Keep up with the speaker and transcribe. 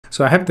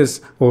So I have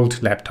this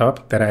old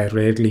laptop that I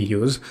rarely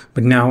use,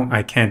 but now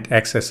I can't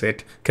access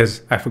it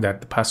because I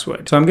forgot the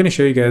password. So I'm going to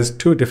show you guys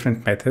two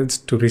different methods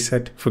to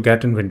reset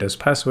forgotten Windows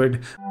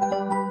password.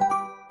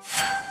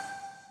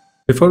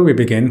 Before we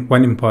begin,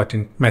 one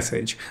important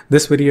message.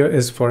 This video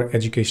is for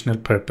educational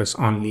purpose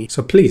only,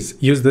 so please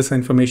use this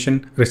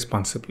information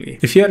responsibly.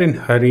 If you are in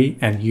a hurry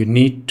and you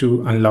need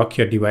to unlock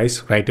your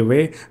device right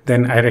away,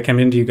 then I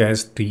recommend you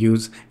guys to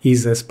use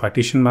EaseUS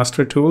Partition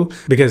Master tool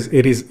because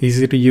it is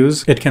easy to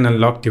use. It can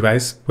unlock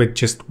device with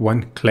just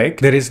one click.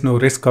 There is no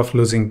risk of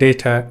losing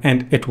data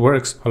and it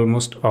works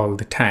almost all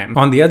the time.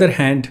 On the other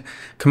hand,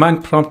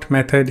 command prompt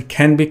method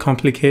can be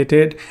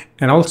complicated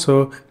and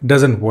also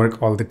doesn't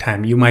work all the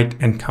time. You might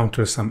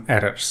encounter some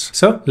errors.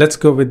 So let's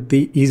go with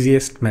the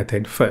easiest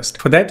method first.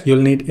 For that,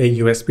 you'll need a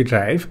USB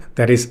drive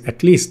that is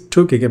at least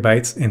 2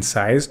 GB in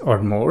size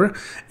or more,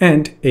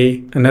 and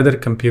another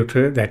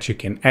computer that you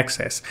can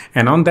access.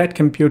 And on that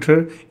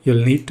computer,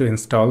 you'll need to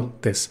install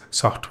this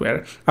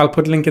software. I'll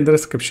put a link in the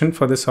description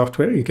for the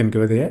software. You can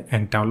go there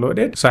and download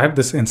it. So I have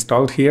this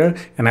installed here,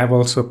 and I've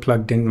also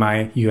plugged in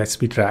my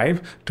USB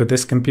drive to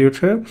this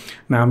computer.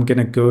 Now I'm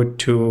gonna go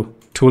to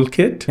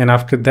Toolkit, and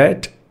after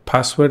that,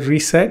 Password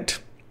Reset.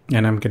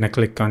 And I'm going to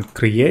click on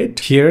Create.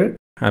 Here,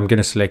 I'm going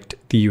to select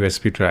the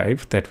USB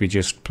drive that we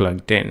just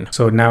plugged in.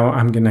 So now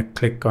I'm going to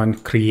click on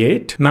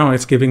Create. Now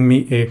it's giving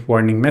me a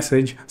warning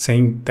message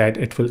saying that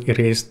it will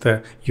erase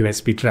the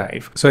USB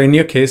drive. So in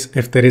your case,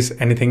 if there is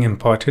anything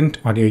important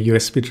on your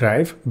USB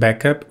drive,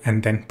 backup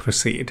and then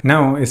proceed.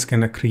 Now it's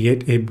going to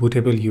create a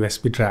bootable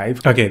USB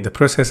drive. Okay, the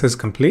process is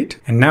complete.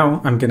 And now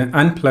I'm going to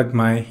unplug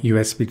my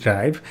USB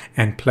drive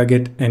and plug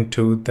it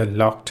into the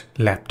locked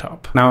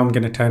laptop. Now I'm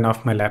going to turn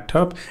off my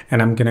laptop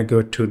and I'm going to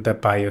go to the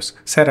BIOS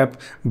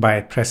setup by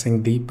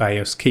pressing the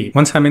BIOS key.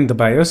 Once I'm in the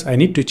BIOS, I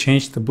need to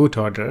change the boot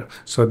order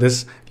so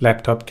this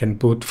laptop can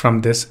boot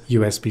from this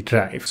USB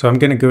drive. So I'm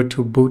going to go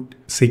to boot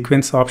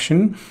sequence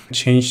option,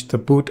 change the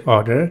boot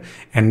order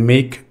and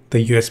make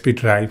the USB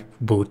drive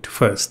boot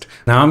first.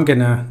 Now I'm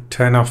gonna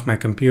turn off my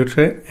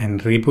computer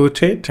and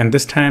reboot it. And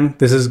this time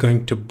this is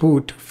going to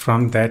boot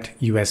from that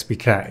USB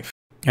drive.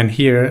 And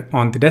here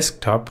on the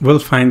desktop, we'll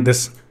find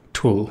this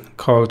tool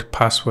called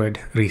Password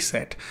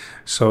Reset.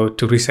 So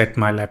to reset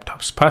my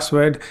laptop's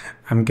password,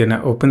 I'm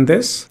gonna open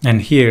this, and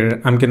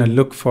here I'm gonna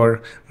look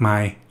for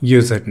my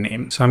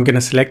username. So I'm gonna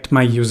select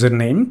my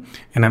username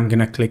and I'm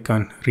gonna click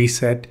on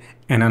Reset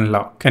and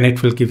Unlock, and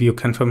it will give you a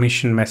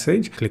confirmation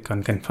message. Click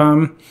on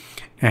Confirm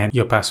and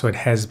your password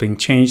has been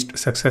changed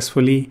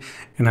successfully,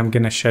 and I'm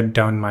gonna shut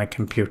down my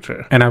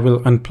computer and I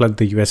will unplug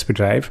the USB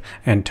drive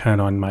and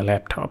turn on my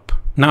laptop.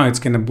 Now it's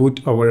gonna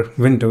boot our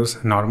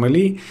Windows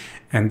normally,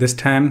 and this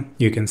time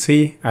you can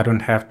see I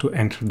don't have to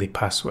enter the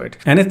password.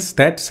 And it's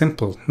that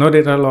simple. No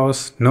data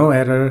loss, no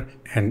error,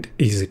 and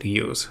easy to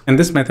use. And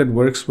this method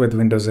works with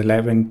Windows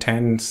 11,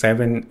 10,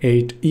 7,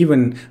 8,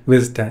 even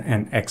Vista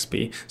and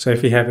XP. So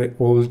if you have an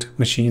old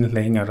machine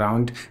laying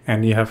around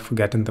and you have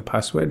forgotten the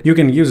password, you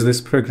can use this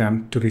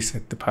program to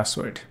reset the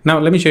password. Now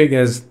let me show you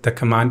guys the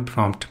command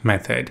prompt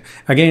method.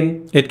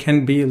 Again, it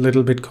can be a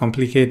little bit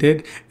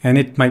complicated and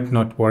it might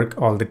not work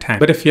all the time.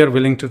 But if you're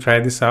willing to try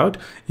this out,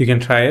 you can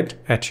try it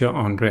at your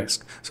own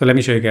risk. So let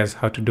me show you guys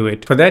how to do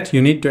it. For that,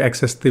 you need to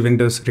access the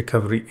Windows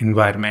recovery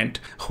environment.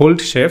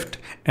 Hold Shift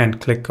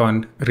and click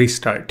on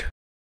Restart.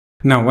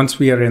 Now, once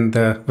we are in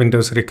the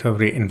Windows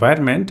recovery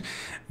environment,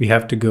 we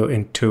have to go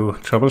into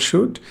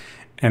Troubleshoot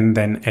and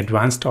then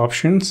Advanced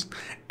Options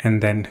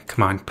and then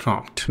Command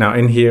Prompt. Now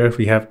in here,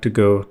 we have to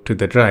go to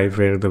the drive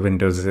where the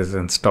Windows is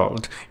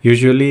installed.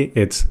 Usually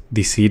it's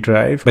the C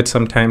drive, but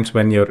sometimes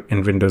when you're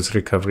in Windows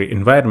recovery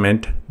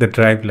environment, the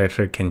drive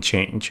letter can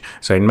change.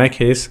 So in my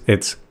case,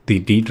 it's the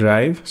D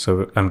drive.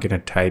 So I'm gonna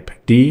type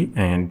D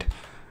and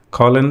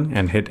colon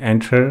and hit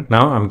enter.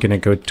 Now I'm gonna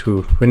go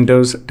to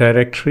Windows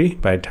directory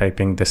by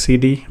typing the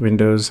CD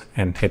Windows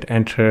and hit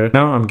enter.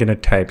 Now I'm gonna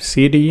type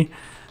CD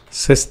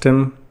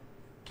system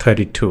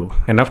 32,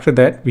 and after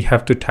that we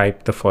have to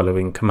type the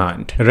following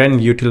command: run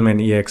utilmen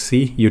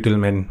exe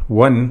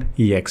utilmen1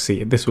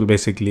 exe. This will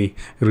basically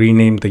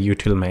rename the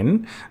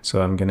utilmen.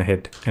 So I'm gonna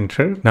hit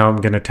enter. Now I'm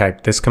gonna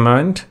type this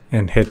command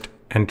and hit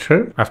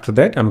enter. After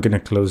that, I'm going to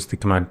close the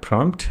command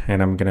prompt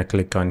and I'm going to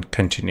click on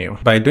continue.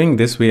 By doing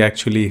this, we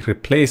actually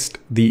replaced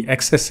the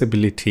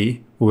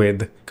accessibility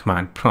with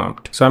command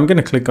prompt. So I'm going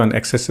to click on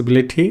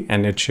accessibility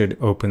and it should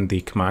open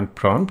the command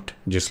prompt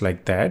just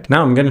like that.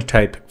 Now I'm going to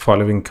type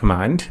following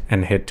command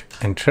and hit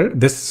enter.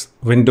 This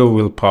window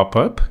will pop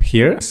up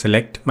here.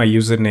 Select my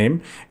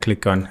username,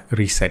 click on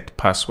reset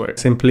password.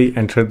 Simply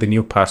enter the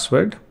new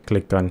password,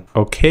 click on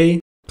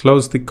OK.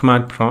 Close the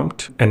command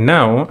prompt, and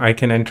now I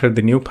can enter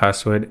the new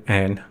password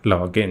and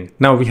log in.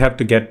 Now we have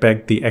to get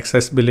back the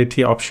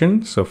accessibility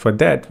option. So for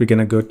that, we're going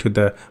to go to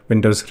the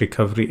Windows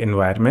recovery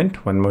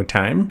environment one more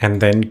time,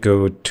 and then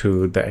go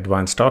to the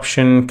advanced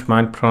option,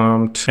 command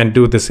prompt, and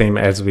do the same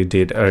as we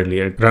did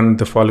earlier. Run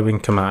the following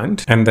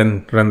command and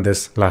then run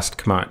this last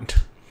command.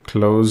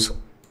 Close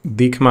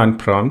the command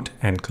prompt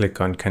and click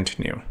on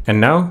continue.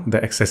 And now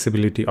the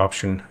accessibility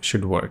option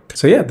should work.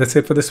 So yeah, that's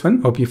it for this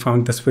one. Hope you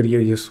found this video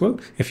useful.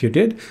 If you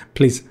did,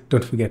 please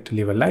don't forget to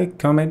leave a like,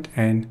 comment,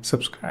 and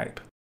subscribe.